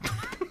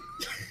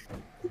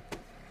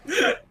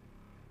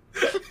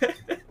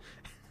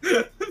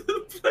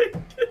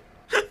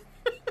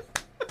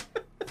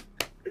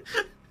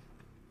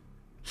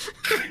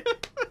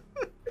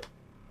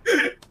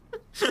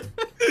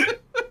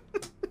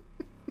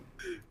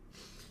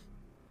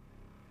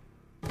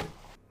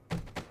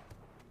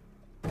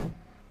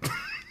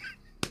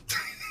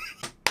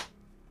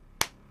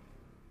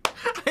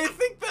 I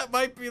think that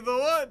might be the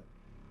one.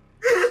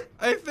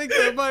 I think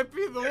that might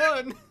be the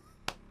one.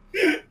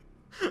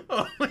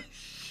 Holy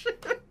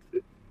shit.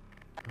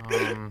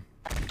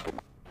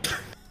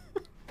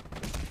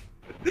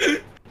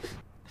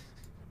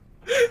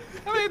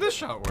 I mean, this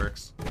shot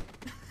works.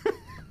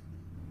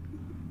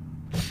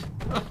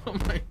 Oh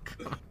my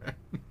god.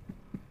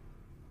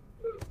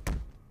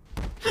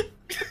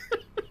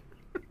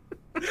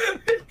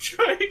 I'm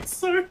trying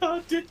so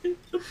hard to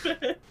hit the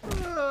bed.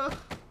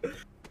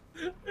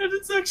 And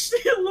it's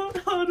actually a lot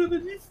harder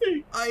than you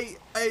think. I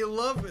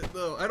love it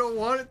though. I don't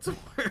want it to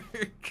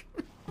work.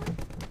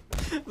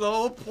 The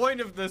whole point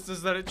of this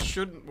is that it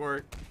shouldn't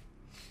work.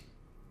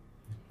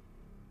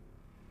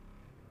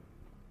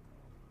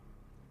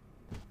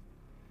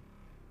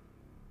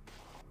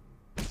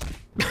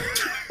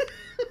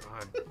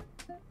 God.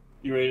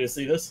 You ready to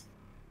see this?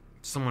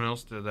 Someone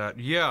else did that.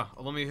 Yeah,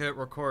 let me hit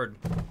record.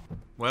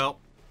 Well,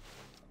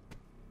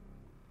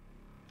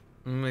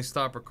 let me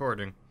stop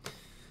recording.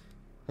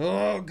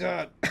 Oh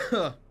god.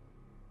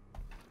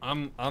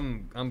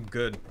 I'm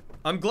good.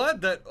 I'm glad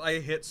that I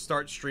hit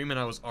start stream and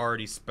I was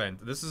already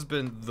spent. This has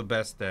been the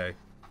best day.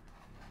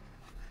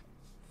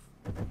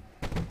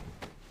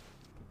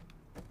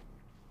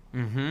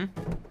 Mm-hmm.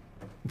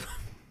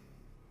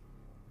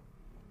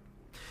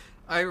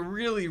 I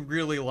really,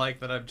 really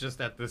like that I'm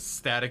just at this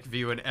static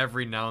view and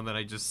every now and then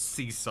I just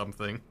see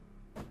something.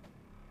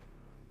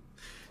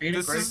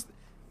 This is...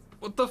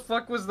 What the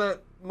fuck was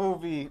that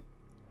movie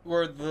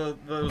where there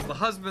was the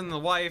husband and the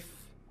wife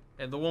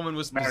and the woman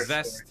was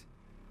possessed?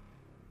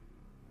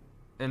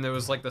 And there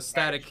was like the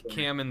static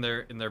cam in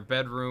their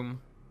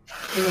bedroom.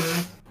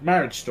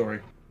 Marriage Story.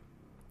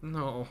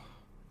 No.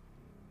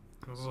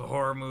 It was a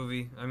horror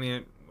movie. I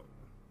mean...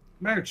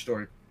 Marriage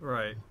Story.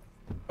 Right.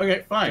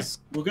 Okay, fine.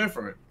 We'll go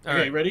for it. All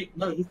Okay, right. ready?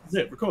 No, this is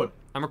it. Record.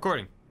 I'm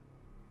recording.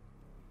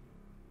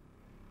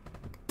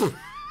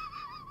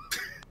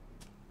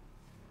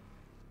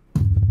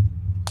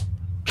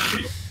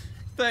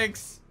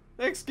 Thanks.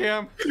 Thanks,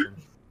 Cam.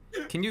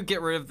 Can you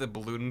get rid of the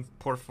balloon,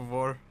 por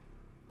favor?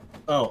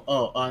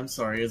 Oh, I'm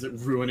sorry. Is it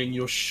ruining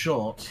your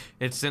shot?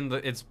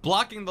 It's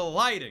blocking the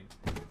lighting.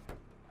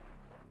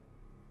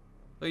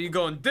 Are you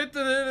going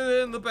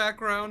in the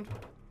background?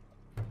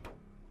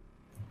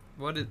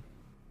 What did...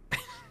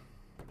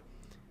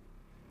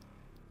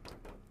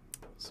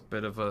 It's a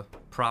bit of a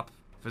prop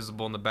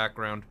visible in the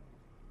background.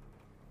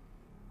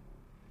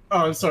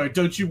 Oh, I'm sorry.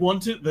 Don't you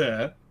want it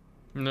there?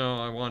 No,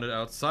 I want it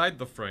outside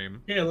the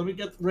frame. Here, let me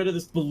get rid of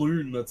this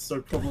balloon that's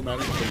so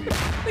problematic for you.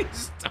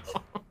 Please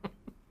don't.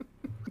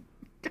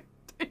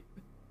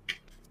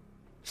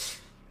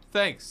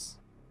 Thanks.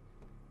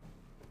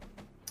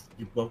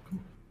 You're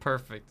welcome.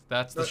 Perfect.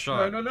 That's the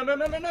shot. No. don't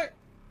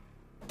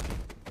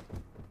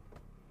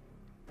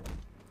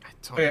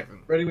Okay, even-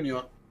 ready when you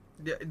are.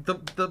 Yeah,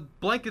 the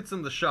blanket's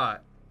in the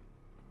shot.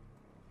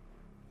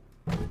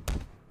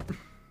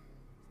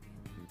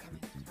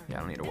 Yeah, I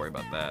don't need to worry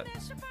about that.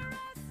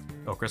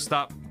 Oh, Chris,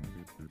 stop.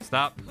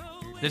 Stop.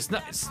 It's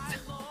not.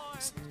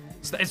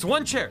 It's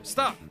one chair.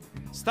 Stop.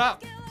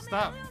 Stop.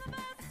 Stop.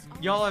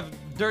 Y'all have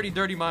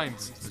dirty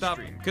minds. Stop.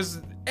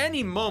 Because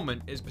any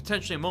moment is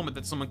potentially a moment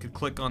that someone could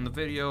click on the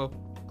video,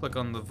 click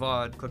on the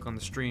VOD, click on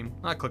the stream.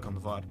 Not click on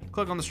the VOD.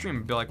 Click on the stream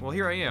and be like, well,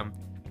 here I am.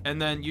 And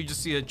then you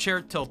just see a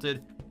chair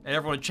tilted and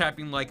everyone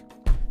chapping like,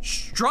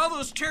 draw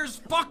those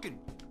chairs fucking.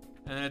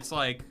 And it's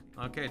like,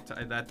 okay,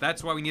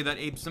 that's why we need that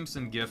Abe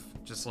Simpson gif.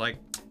 Just like,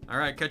 all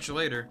right, catch you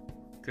later.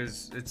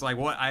 Because it's like,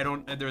 what?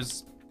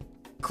 There's,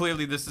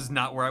 clearly this is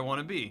not where I want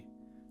to be.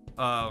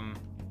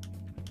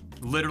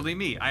 Literally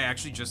me. I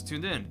actually just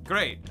tuned in.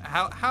 Great.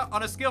 How,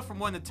 on a scale from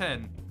 1 to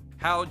 10,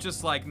 how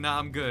just like, nah,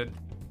 I'm good.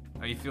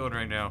 How you feeling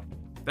right now?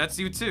 That's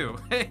you too.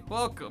 Hey,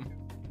 welcome.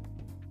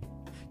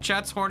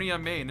 Chat's horny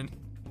on main, and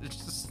it's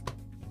just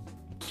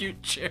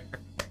cute chair.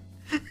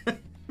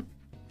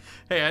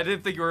 Hey, I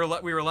didn't think we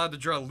were allowed to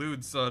draw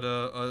lewds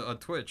on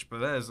Twitch, but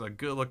that is a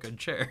good looking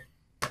chair.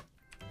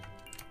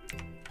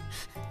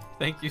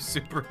 Thank you,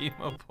 Super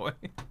Emo Boy.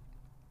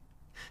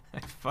 I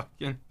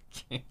fucking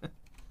can't.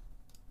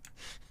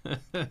 That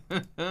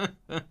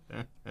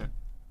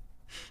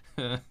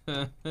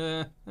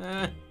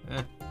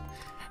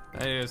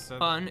is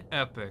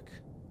unepic.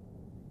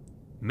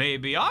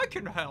 Maybe I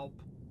can help.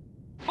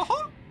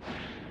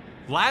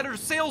 Ladder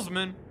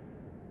salesman.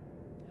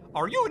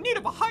 Are you in need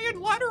of a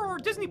high-end ladder or a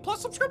Disney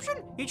Plus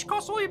subscription? Each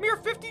costs only a mere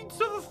 50 to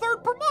the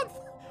third per month.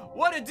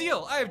 What a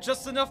deal. I have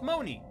just enough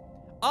money.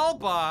 I'll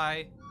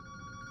buy.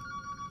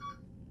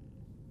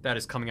 That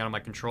is coming out of my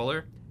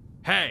controller.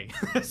 Hey,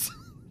 this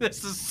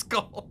is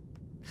Skull.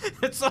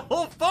 It's a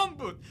whole phone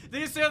booth.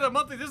 Did you say that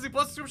monthly Disney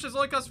Plus subscriptions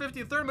only cost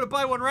 50 a third? I'm gonna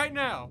buy one right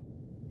now.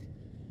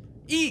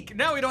 Eek,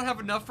 now we don't have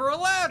enough for a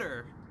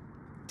ladder.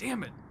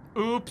 Damn it.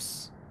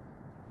 Oops.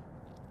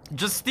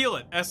 Just steal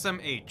it,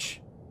 SMH.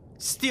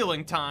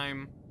 Stealing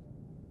time.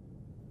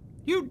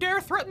 You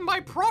dare threaten my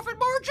profit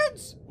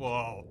margins?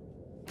 Whoa.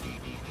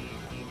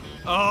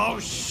 Oh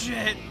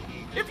shit.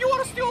 If you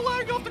want to steal a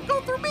ladder, you'll have to go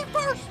through me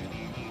first.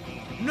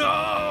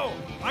 No!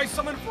 I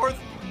summoned forth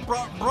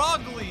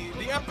Brogley,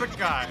 the epic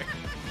guy.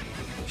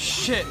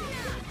 Shit.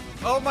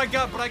 Oh my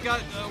god, but I got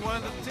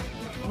one of the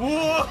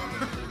whoa!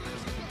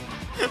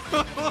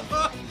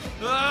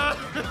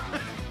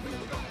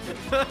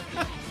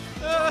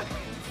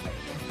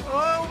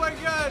 Oh my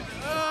god!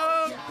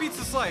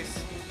 Pizza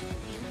slice.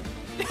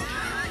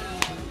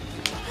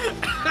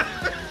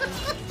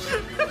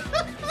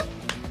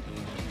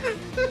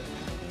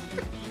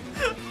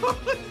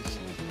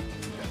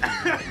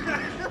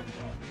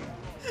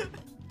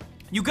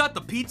 You got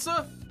the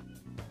pizza?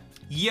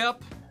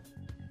 Yep.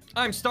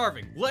 I'm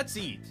starving. Let's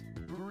eat.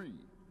 3,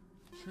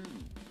 2,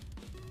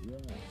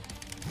 1.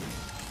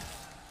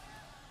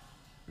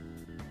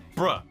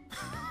 Bruh.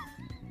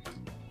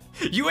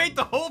 You ate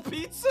the whole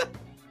pizza?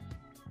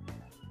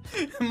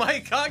 My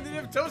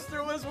cognitive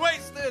toaster was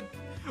wasted.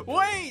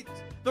 Wait!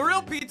 The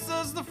real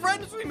pizza is the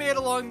friends we made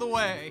along the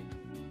way.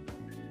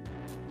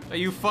 Are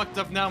you fucked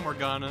up now,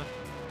 Morgana?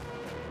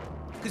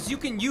 Because you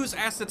can use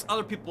assets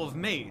other people have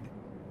made.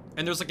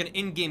 And there's like an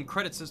in-game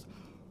credit system.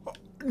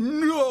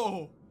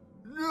 No!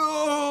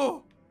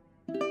 No!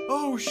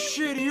 Oh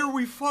shit, here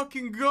we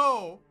fucking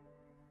go.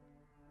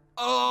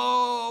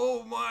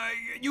 Oh my,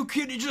 you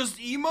can just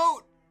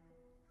emote?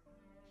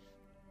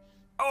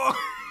 Oh.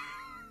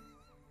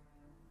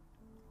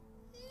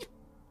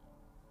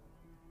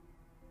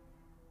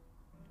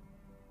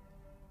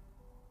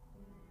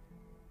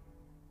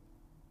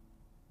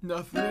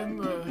 Nothing in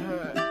the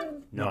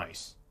head.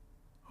 Nice.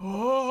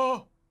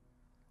 Oh.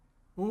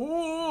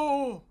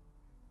 Oh.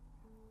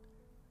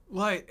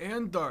 Light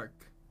and dark.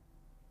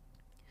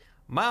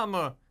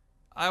 Mama,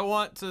 I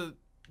want to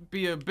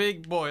be a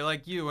big boy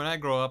like you when I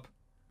grow up.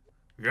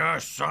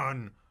 Yes,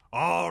 son.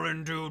 All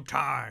in due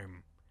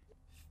time.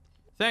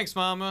 Thanks,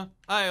 Mama.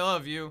 I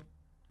love you.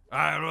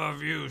 I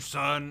love you,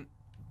 son.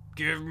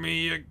 Give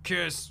me a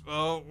kiss.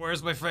 Oh,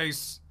 where's my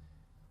face?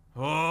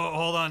 Oh,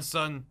 hold on,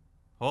 son.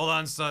 Hold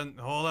on, son.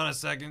 Hold on a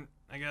second.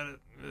 I gotta...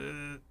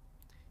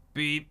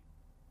 beep.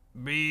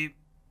 Beep.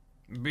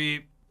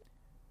 Beep.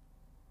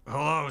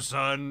 Hello,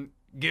 son.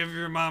 Give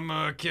your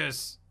mama a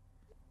kiss.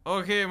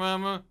 Okay,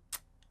 Mama.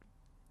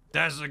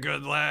 That's a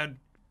good lad.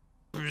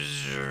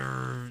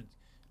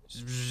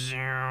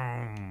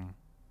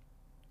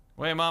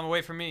 Wait, Mama,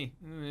 wait for me.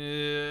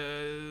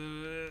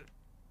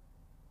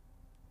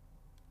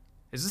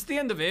 Is this the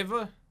end of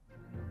Ava?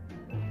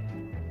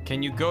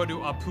 Can you go to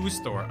Apu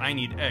store? I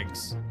need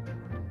eggs.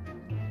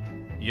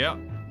 Yep.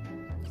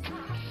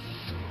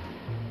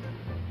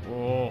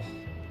 Oh.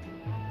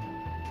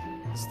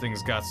 This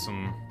thing's got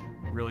some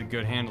really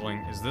good handling.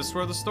 Is this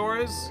where the store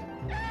is?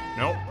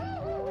 Nope.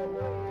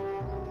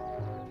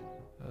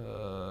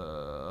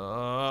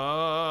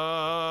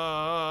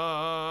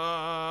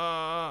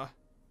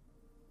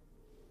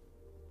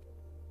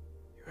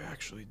 You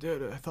actually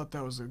did it. I thought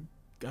that was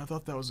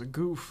a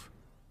goof.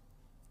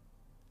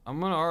 I'm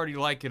gonna already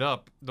like it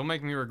up. Don't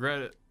make me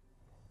regret it.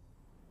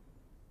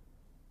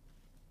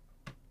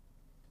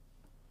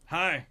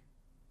 Hi.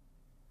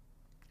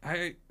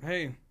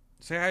 Hey,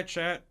 say hi,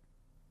 chat.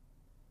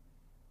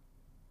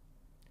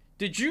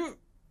 Did you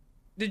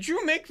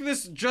make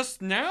this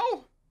just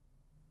now?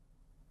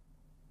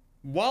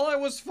 While I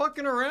was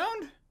fucking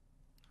around?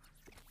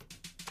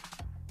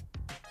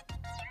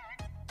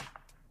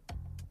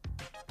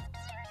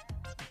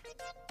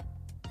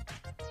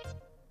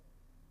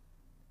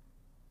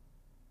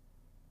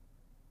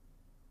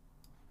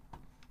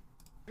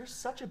 You're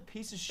such a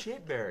piece of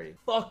shit, Barry.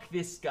 Fuck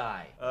this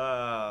guy.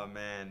 Oh,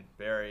 man.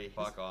 Barry,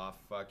 fuck off.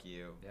 Fuck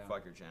you. Yeah.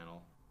 Fuck your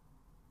channel.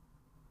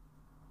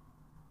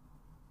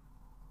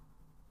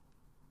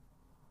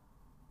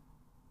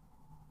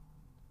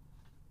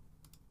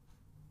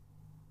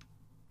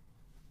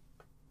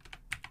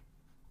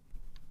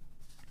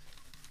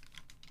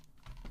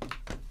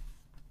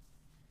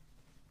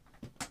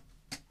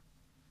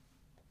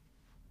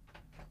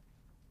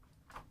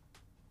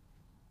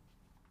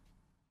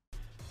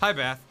 Hi,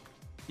 Bath.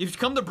 You've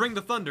come to bring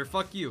the thunder,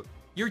 fuck you.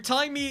 You're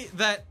telling me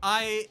that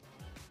I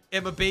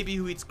am a baby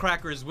who eats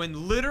crackers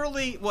when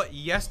literally, what,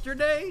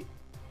 yesterday?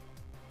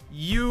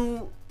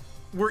 You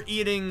were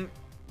eating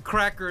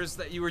crackers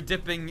that you were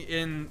dipping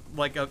in,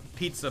 like, a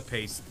pizza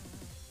paste.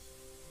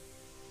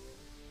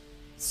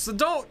 So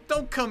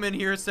don't come in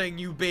here saying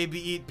you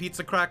baby eat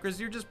pizza crackers,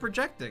 you're just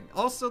projecting.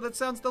 Also, that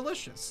sounds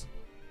delicious.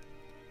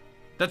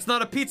 That's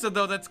not a pizza,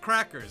 though, that's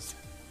crackers.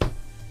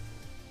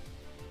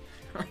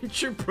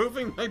 Aren't you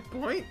proving my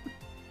point?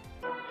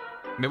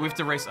 Maybe we have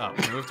to race up.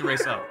 Maybe we have to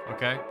race up,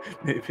 okay?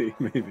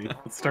 Maybe.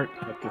 Let's start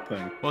at the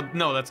thing. Well,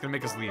 no, that's gonna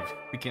make us leave.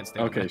 We can't stay.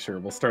 Okay, sure.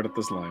 We'll start at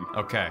this line.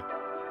 Okay.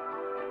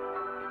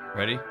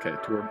 Ready? Okay,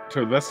 to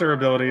the best of our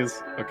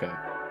abilities. Okay.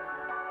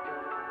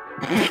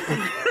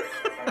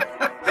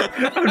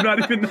 I'm not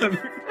even done.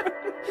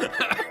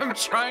 I'm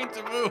trying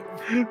to move.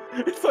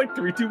 It's like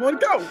 3, 2, 1,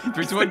 go!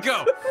 3, 2, 1,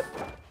 go!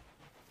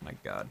 My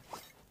God.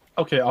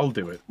 Okay, I'll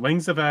do it.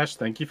 Wings of Ash,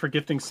 thank you for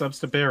gifting subs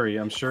to Barry.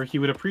 I'm sure he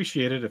would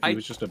appreciate it if he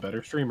was just a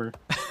better streamer.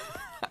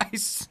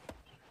 Thanks.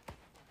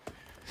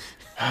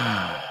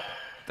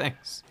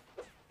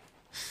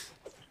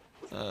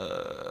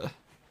 I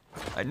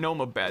know I'm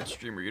a bad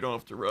streamer. You don't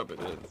have to rub it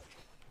in.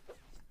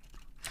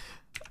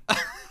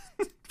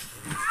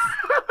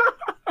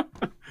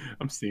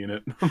 I'm seeing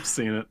it.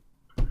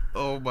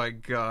 Oh my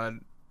God.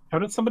 How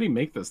did somebody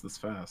make this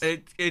fast?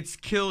 It's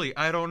Killy.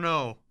 I don't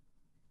know.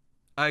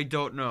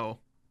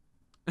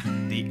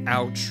 The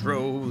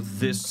outro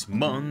this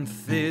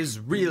month is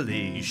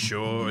really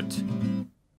short.